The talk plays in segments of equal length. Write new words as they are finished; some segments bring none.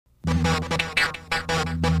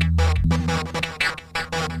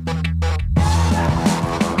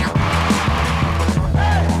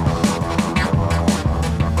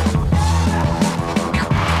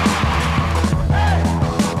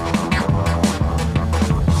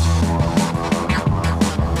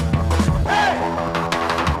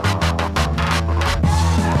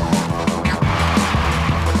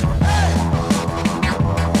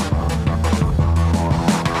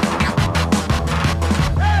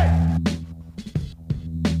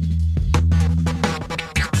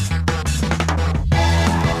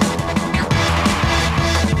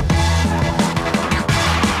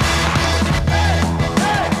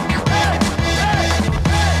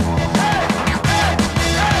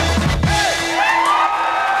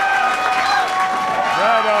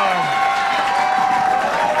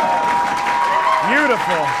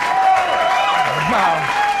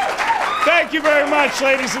Thank you very much,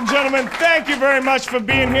 ladies and gentlemen. Thank you very much for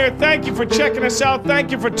being here. Thank you for checking us out.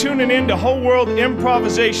 Thank you for tuning in to Whole World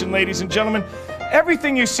Improvisation, ladies and gentlemen.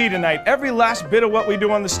 Everything you see tonight, every last bit of what we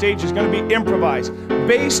do on the stage is going to be improvised,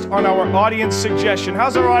 based on our audience suggestion.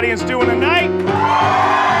 How's our audience doing tonight?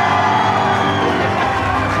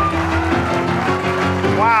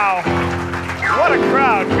 Wow. What a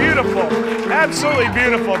crowd. Beautiful. Absolutely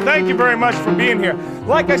beautiful. Thank you very much for being here.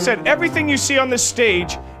 Like I said, everything you see on this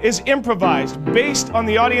stage is improvised, based on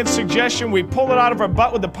the audience suggestion. We pull it out of our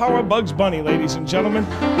butt with the power of Bugs Bunny, ladies and gentlemen.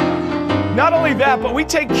 Not only that, but we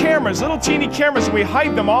take cameras, little teeny cameras, and we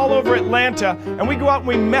hide them all over Atlanta, and we go out and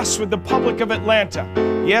we mess with the public of Atlanta.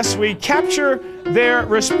 Yes, we capture their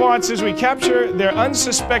responses, we capture their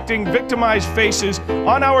unsuspecting, victimized faces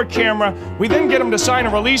on our camera. We then get them to sign a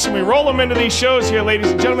release, and we roll them into these shows here, ladies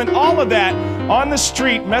and gentlemen. All of that on the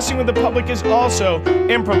street, messing with the public, is also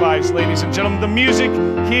improvised, ladies and gentlemen. The music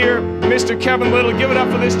here, Mr. Kevin Little. Give it up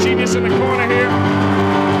for this genius in the corner here.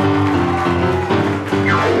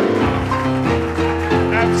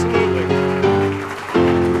 Absolutely.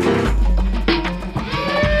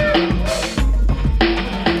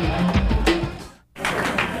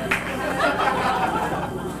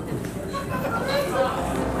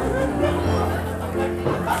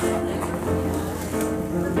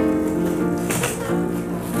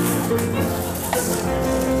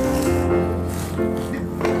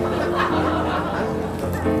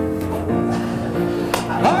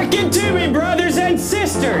 Hearken to me, brothers and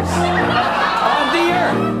sisters of the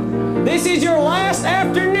earth. This is your last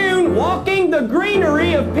afternoon walking the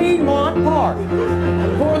greenery of Piedmont Park.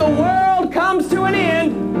 For the world comes to an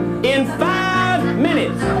end in 5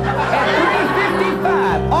 minutes. At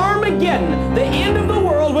 3:55, Armageddon, the end of the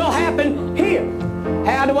world, will happen here.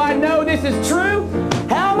 How do I know this is true?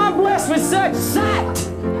 How am I blessed with such sight?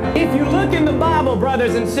 If you look in the Bible,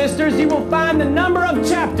 brothers and sisters, you will find the number of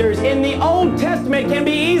chapters in the Old Testament can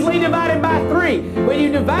be easily divided by 3. When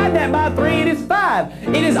you divide that by 3, it is 5.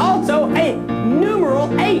 It is also a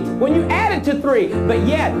numeral 8 when you add it to 3. But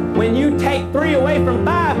yet, when you take 3 away from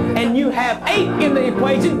 5 and you have 8 in the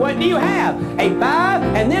equation, what do you have? A 5,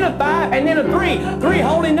 and then a 5, and then a 3. 3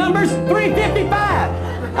 holy numbers, 355.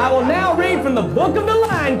 I will now read from the book of the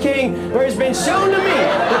Lion King, where it's been shown to me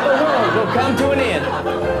that the world will come to an end.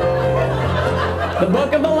 The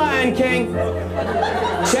book of the Lion King,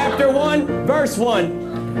 chapter 1, verse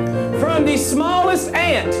 1. From the smallest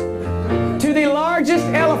ant to the largest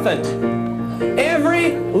elephant,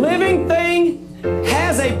 every living thing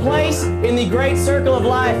has a place in the great circle of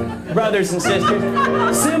life, brothers and sisters.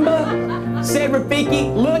 Simba said,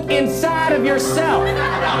 Rafiki, look inside of yourself.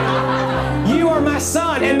 You are my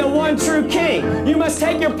son and the one true king. You must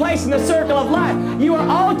take your place in the circle of life. You are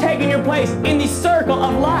all taking your place in the circle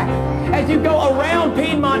of life. As you go around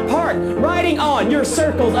Piedmont Park, riding on your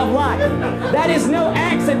circles of life. That is no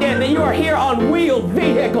accident that you are here on wheeled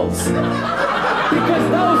vehicles. Because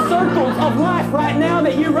those circles of life right now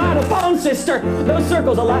that you ride upon, sister, those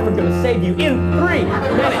circles of life are going to save you in 3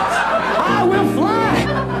 minutes. I will fly.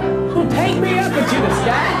 Will take me up into the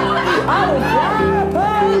sky. I will fly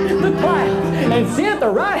upon the clouds and sit at the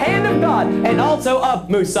right hand of God, and also of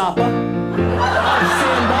Musapa, of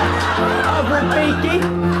Simba, of Rafiki,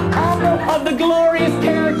 all of the glorious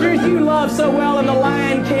characters you love so well in the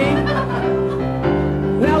Lion King.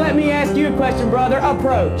 Now let me ask you a question, brother.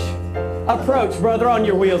 Approach. Approach, brother, on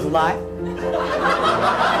your wheels of life.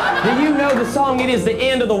 Do you know the song, It Is the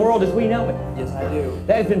End of the World as We Know It? Yes, I do.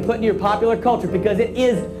 That has been put into your popular culture because it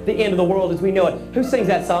is the end of the world as we know it. Who sings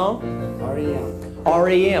that song? R.E.M.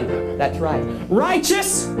 R.E.M. That's right.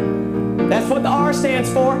 Righteous. That's what the R stands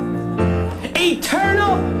for.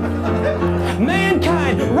 Eternal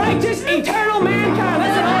mankind. Righteous, eternal mankind.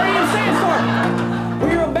 That's what R.E.M. stands for.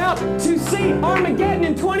 We're about to see Armageddon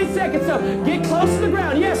in 20 seconds, so get close to the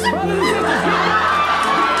ground. Yes, brothers and sisters,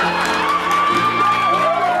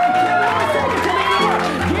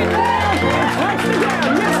 get down. Touch the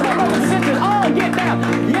ground. Yes, my brothers and sisters, all get down.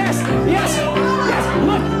 Yes, yes, yes.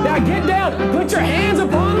 Look, now get down. Put your hands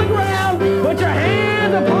upon the ground. Put your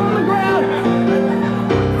hands upon the ground.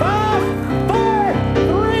 5, 4,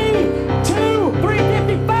 3, 2,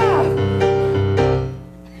 355.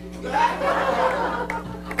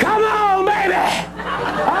 Come on, baby.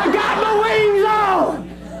 I got my wings on.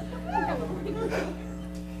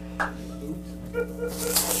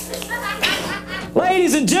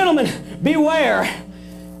 Ladies and gentlemen, beware,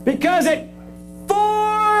 because at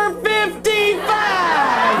 4:55,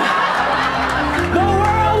 the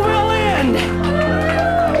world will end.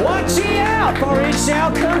 Watch ye out, for it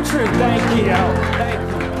shall come true. Thank you. Thank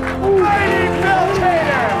you. Lady Bill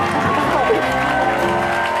Tater.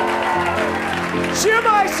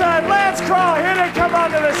 my son, Lance Crawl, here to come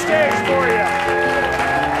onto the stage for you.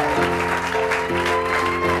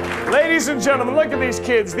 Ladies and gentlemen, look at these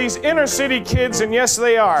kids, these inner city kids, and yes,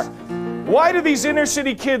 they are. Why do these inner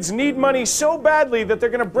city kids need money so badly that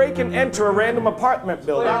they're going to break and enter a random apartment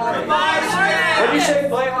building? What do you say?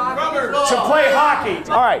 Play hockey. To play hockey.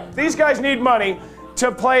 All right, these guys need money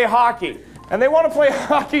to play hockey. And they want to play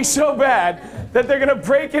hockey so bad that they're going to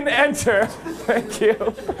break and enter. Thank you.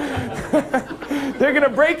 They're going to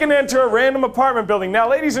break and enter a random apartment building. Now,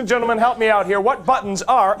 ladies and gentlemen, help me out here. What buttons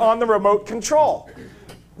are on the remote control?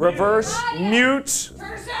 Reverse, mute.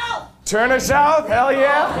 Turn south. Turn south, hell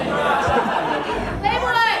yeah.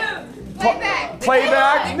 Playback.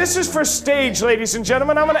 Playback. This is for stage, ladies and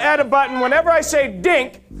gentlemen. I'm going to add a button. Whenever I say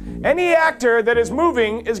dink, any actor that is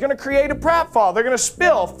moving is going to create a pratfall. They're going to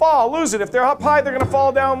spill, fall, lose it. If they're up high, they're going to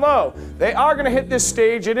fall down low. They are going to hit this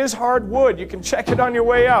stage. It is hard wood. You can check it on your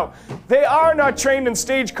way out. They are not trained in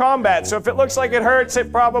stage combat, so if it looks like it hurts,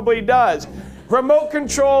 it probably does. Remote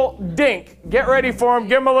control dink. Get ready for them.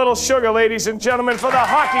 Give them a little sugar, ladies and gentlemen, for the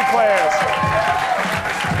hockey players.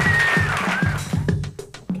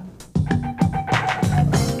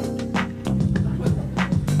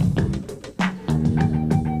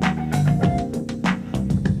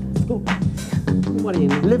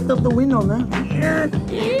 Lift up the window, man.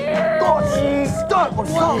 Start.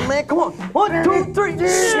 What's wrong, man? Come on. 1, 2, 3.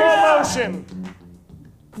 Slow motion.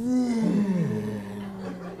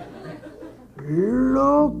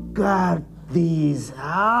 Look at these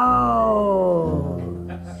houses.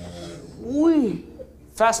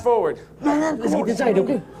 Fast forward. Man, let's get inside,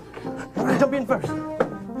 okay? Jump in first.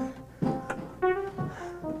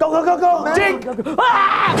 Go, man. Dink. Go.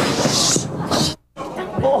 Ah!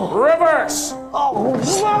 Reverse. Oh,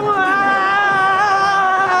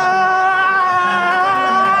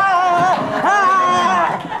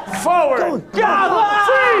 forward.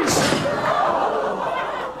 Freeze.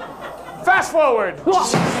 Fast forward.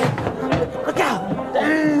 Look out.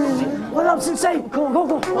 What up, Sensei?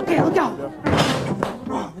 Go. Okay, look out.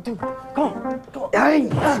 Come on. Hey.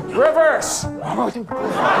 Reverse.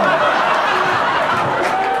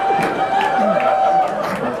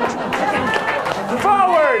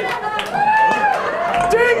 Forward.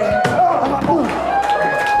 Dink.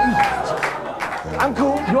 I'm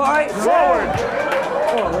cool. You all right? Forward.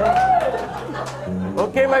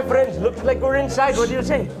 Okay, my friends. Looks like we're inside. What do you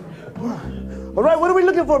say? All right, what are we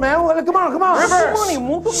looking for, man? Come on. Reverse.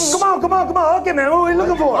 Come on. Okay, man, what are we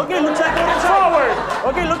looking for? Okay, looks like we're inside. Forward.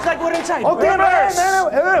 Okay, looks like we're inside. Okay, Reverse. man.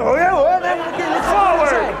 Okay, let's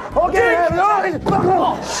Forward. Okay, Reverse.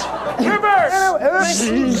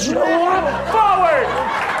 Forward.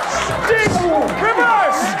 Dink.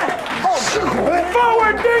 Reverse.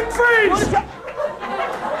 Forward. Dink. Freeze.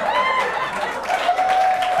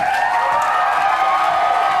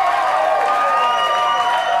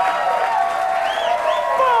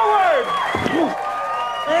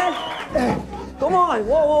 Come on.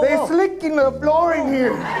 Whoa. They're slicking the floor in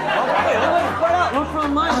here. Okay, look for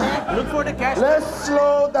mine, man. Look for the cash. Let's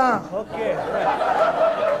slow down. Okay.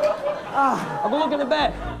 I'll go look in the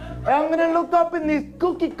back. I'm gonna look up in these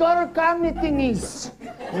cookie cutter cabinet thingies.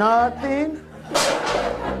 Nothing.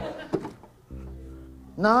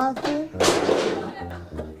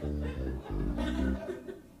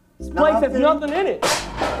 This place has nothing in it.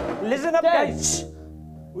 Listen up, guys.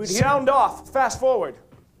 Sound off. Fast forward.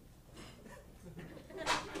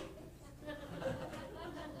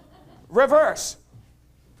 Reverse.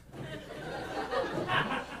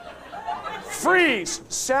 Freeze.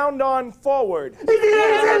 Sound on forward. Come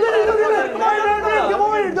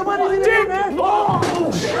on, Dink.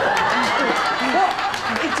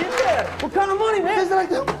 It's in there. What kind of money, man? It's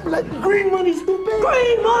like green money, stupid.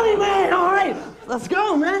 Green money, man. All right. Let's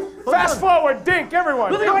go, man. Fast forward. Dink,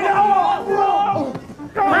 everyone. Reverse.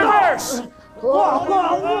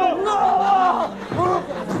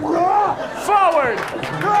 Forward.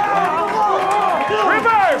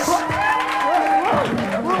 Reverse.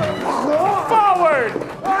 Forward.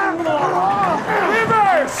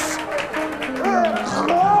 Reverse.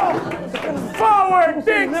 Forward.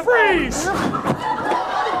 Dink. Freeze.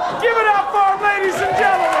 Give it up for him, ladies and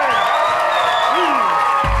gentlemen.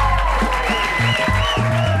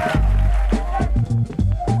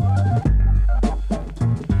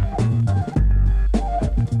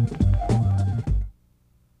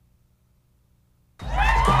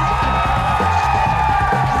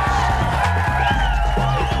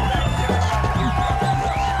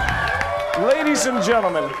 Ladies and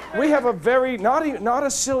gentlemen, we have a very, not a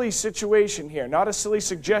silly situation here, not a silly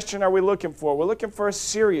suggestion are we looking for. We're looking for a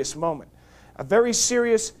serious moment, a very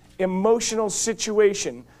serious emotional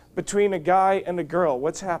situation between a guy and a girl.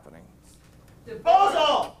 What's happening?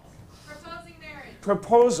 Proposal! Proposing marriage.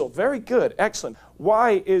 Proposal. Very good. Excellent.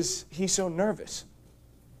 Why is he so nervous?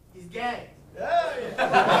 He's gay.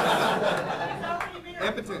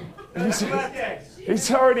 Impotent.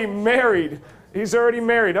 He's already married. He's already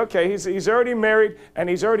married. Okay, he's already married, and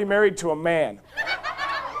he's already married to a man.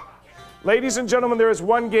 Ladies and gentlemen, there is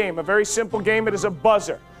one game, a very simple game. It is a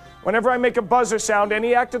buzzer. Whenever I make a buzzer sound,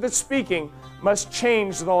 any actor that's speaking must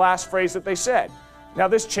change the last phrase that they said. Now,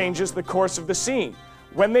 this changes the course of the scene.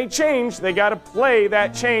 When they change, they got to play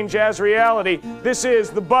that change as reality. This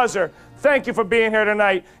is the buzzer. Thank you for being here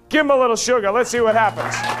tonight. Give him a little sugar. Let's see what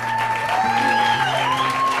happens.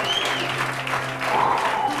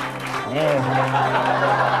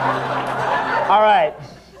 All right.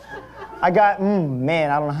 I got,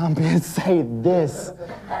 man, I don't know how I'm going to say this.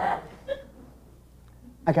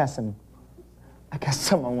 I got something I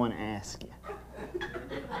want to ask you.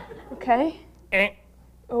 Okay. Eh,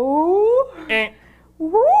 Ooh. eh.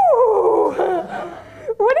 Woo.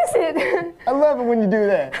 What is it? I love it when you do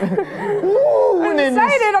that. Ooh, I'm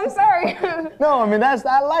excited. I'm sorry. No, I mean, I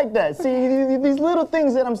like that. See, these little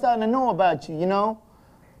things that I'm starting to know about you, you know?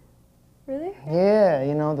 Really? Yeah,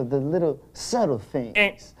 you know, the little subtle things.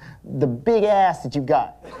 Eh. The big ass that you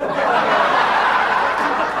got.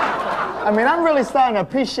 I mean, I'm really starting to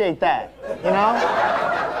appreciate that, you know?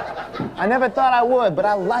 I never thought I would, but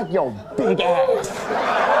I like your big ass.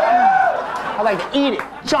 I like to eat it,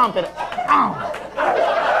 chomp it. Ow.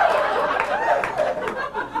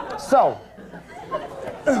 So,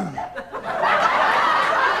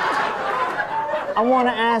 I want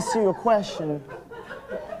to ask you a question.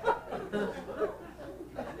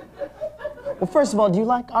 Well, first of all, do you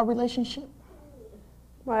like our relationship?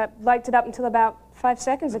 Well, I liked it up until about 5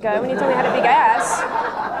 seconds ago when you told me I had a big ass.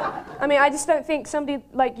 I mean, I just don't think somebody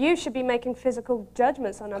like you should be making physical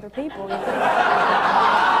judgments on other people.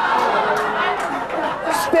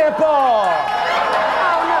 Step off!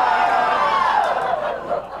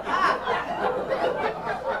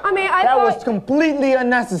 I mean, I That thought... was completely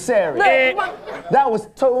unnecessary. Look, That was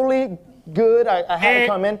totally good. I had to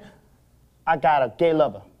come in. I got a gay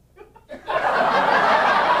lover.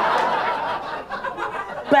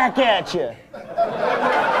 Back at you.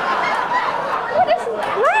 what is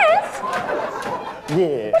Lance?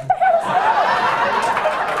 Yeah.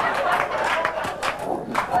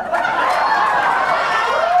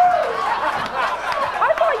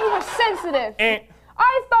 I thought you were sensitive.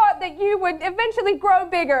 I thought that you would eventually grow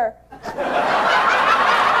bigger.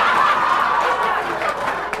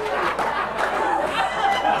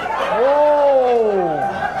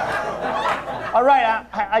 All right,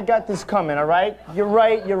 I got this coming, all right? You're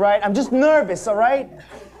right. I'm just nervous, all right?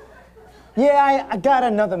 Yeah, I got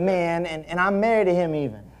another man, and I'm married to him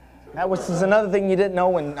even. That was just another thing you didn't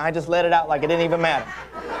know, and I just let it out like it didn't even matter.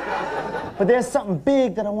 But there's something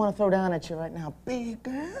big that I want to throw down at you right now. Big,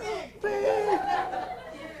 girl, big.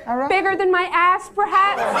 All right? Bigger than my ass,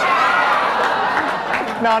 perhaps?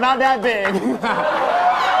 No, not that big.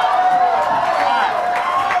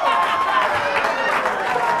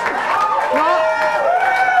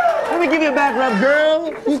 Let me give you a back rub, girl.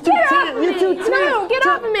 You too tight. You too tight. No, get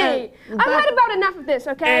off of me. I've had about enough of this,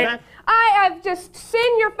 okay? I have just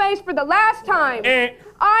seen your face for the last time.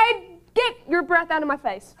 Get your breath out of my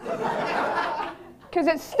face. Because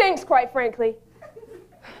it stinks, quite frankly.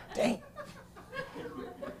 Dang.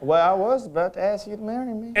 Well, I was about to ask you to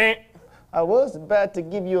marry me. I was about to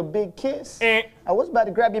give you a big kiss. I was about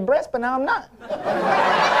to grab your breast, but now I'm not.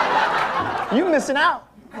 You missing out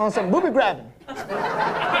on some booby grabbing.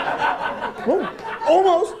 Ooh,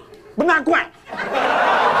 almost, but not quite.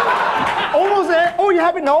 Almost there. Oh, you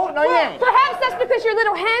happy? No, you ain't. Perhaps that's because your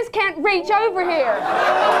little hands can't reach over here.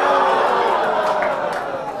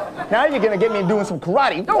 Now you're gonna get me doing some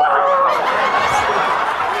karate. Thank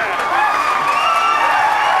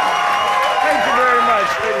you very much,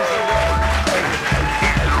 ladies and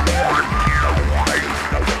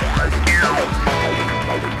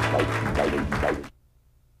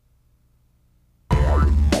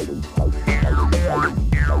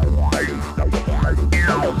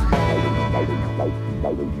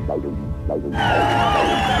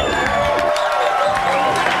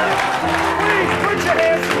please put your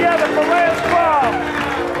hands together for Lance Paul.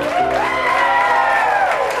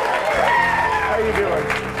 How you doing?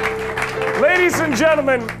 Ladies and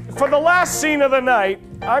gentlemen, for the last scene of the night,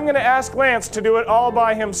 I'm going to ask Lance to do it all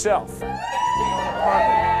by himself.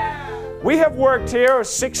 We have worked here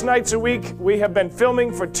 6 nights a week. We have been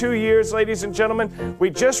filming for 2 years, ladies and gentlemen.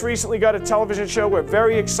 We just recently got a television show. We're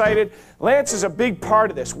very excited. Lance is a big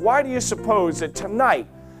part of this. Why do you suppose that tonight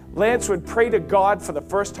Lance would pray to God for the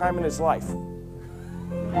first time in his life?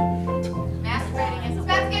 Masturbating is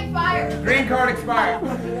about to get fired. Green card expired.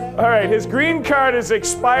 All right, his green card is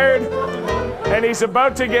expired, and he's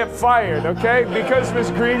about to get fired, okay, because of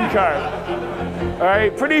his green card. All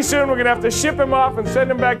right, pretty soon we're going to have to ship him off and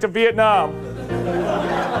send him back to Vietnam.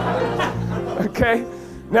 Okay?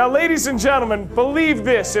 Now, ladies and gentlemen, believe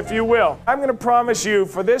this, if you will. I'm going to promise you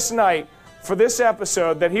for this night, for this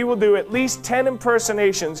episode, that he will do at least 10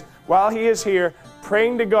 impersonations while he is here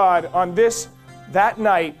praying to God on that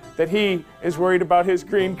night that he is worried about his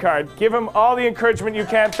green card. Give him all the encouragement you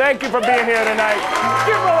can. Thank you for being here tonight.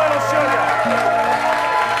 Give him a little sugar.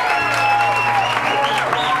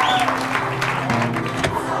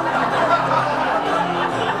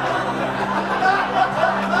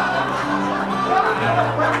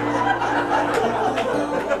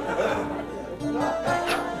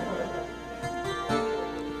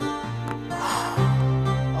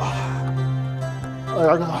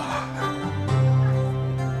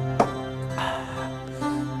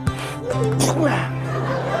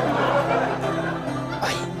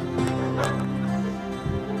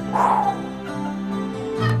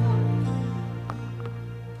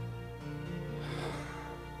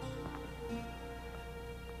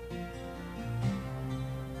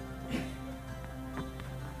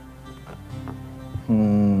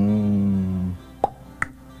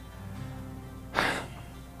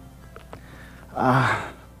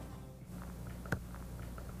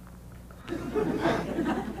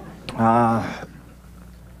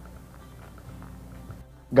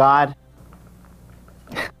 God,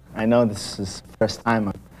 I know this is the first time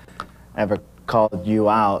I've ever called you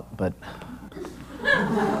out, but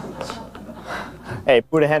hey,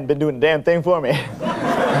 Buddha hadn't been doing a damn thing for me.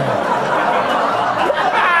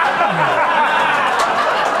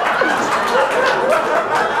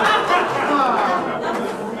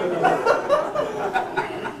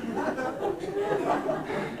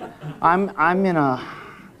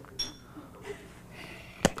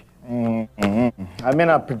 I'm in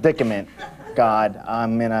a predicament, God.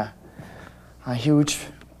 I'm in a huge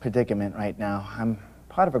predicament right now. I'm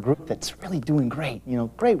part of a group that's really doing great. You know,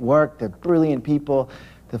 great work. They're brilliant people.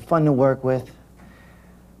 They're fun to work with.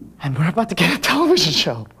 And we're about to get a television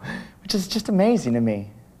show, which is just amazing to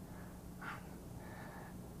me.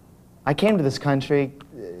 I came to this country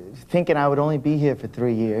thinking I would only be here for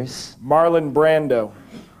 3 years. Marlon Brando.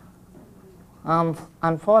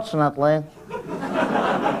 Unfortunately,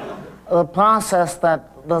 the process that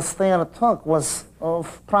this theater took was a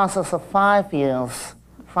process of 5 years.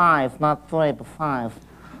 5, not 3, but 5.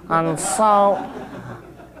 And so,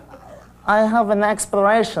 I have an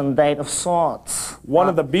expiration date of sorts. One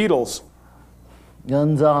of the Beatles.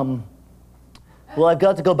 And, well, I've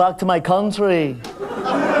got to go back to my country.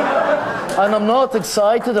 And I'm not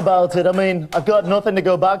excited about it. I mean, I've got nothing to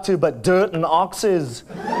go back to but dirt and oxes.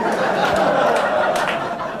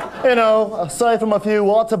 You know, aside from a few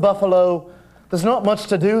water buffalo, there's not much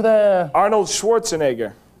to do there. Arnold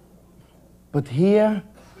Schwarzenegger. But here,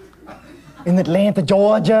 in Atlanta,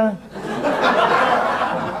 Georgia,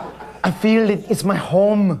 I feel it's my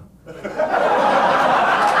home.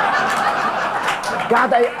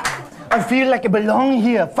 God, I feel like I belong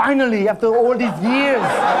here, finally, after all these years.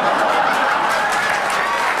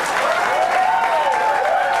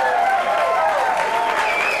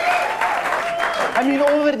 I mean,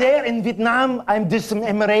 over there in Vietnam, I'm just some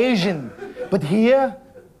Amerasian. But here,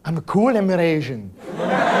 I'm a cool Amerasian.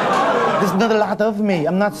 There's not a lot of me.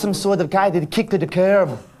 I'm not some sort of guy that kicked to the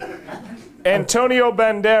curb. Antonio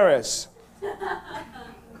Banderas.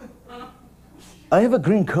 I have a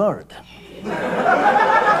green card.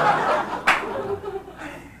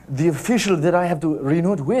 The official that I have to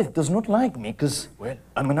renew it with does not like me, because, well,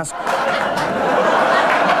 I'm an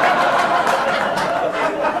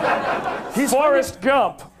Forrest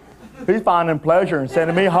Gump. He's finding pleasure in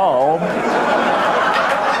sending me home.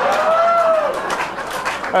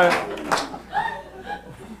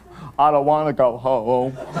 I don't want to go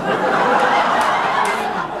home.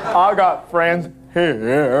 I got friends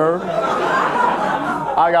here.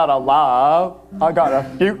 I got a life. I got a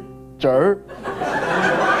future.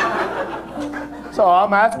 So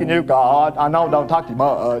I'm asking you, God, I know don't talk too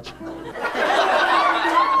much.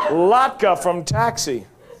 Latka from Taxi.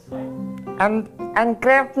 And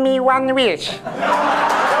grant me one wish.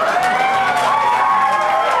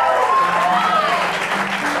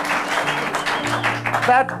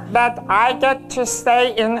 That I get to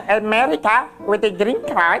stay in America with a green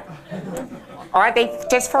card, or they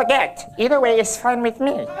just forget. Either way is fine with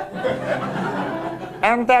me.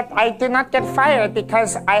 And that I do not get fired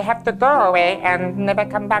because I have to go away and never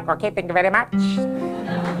come back. Okay, thank you very much.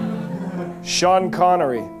 Sean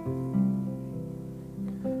Connery.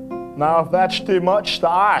 Now, if that's too much to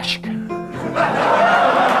ask.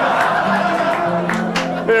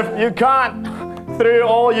 If you can't, through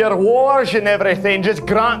all your wars and everything, just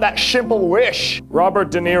grant that simple wish. Robert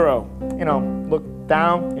De Niro. You know, look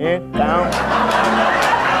down, yeah, down.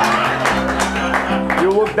 You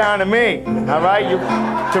look down to me, all right? You,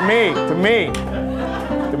 to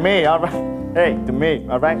me, all right? Hey, to me,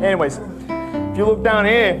 all right? Anyways, if you look down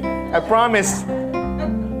here, I promise,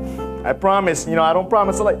 you know, I don't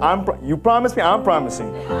promise, like, you promise me, I'm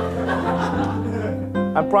promising.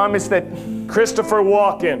 I promise that Christopher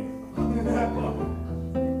Walken.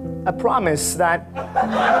 I promise that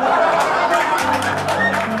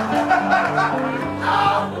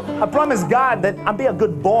I promise God that I'll be a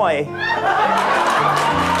good boy.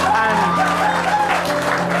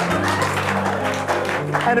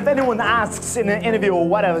 And if anyone asks in an interview or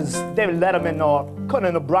whatever, David Letterman or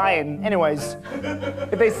Conan O'Brien, anyways,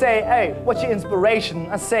 if they say, hey, what's your inspiration?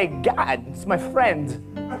 I say, God, it's my friend.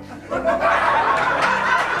 Give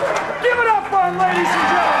it up for him, ladies and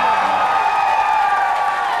gentlemen.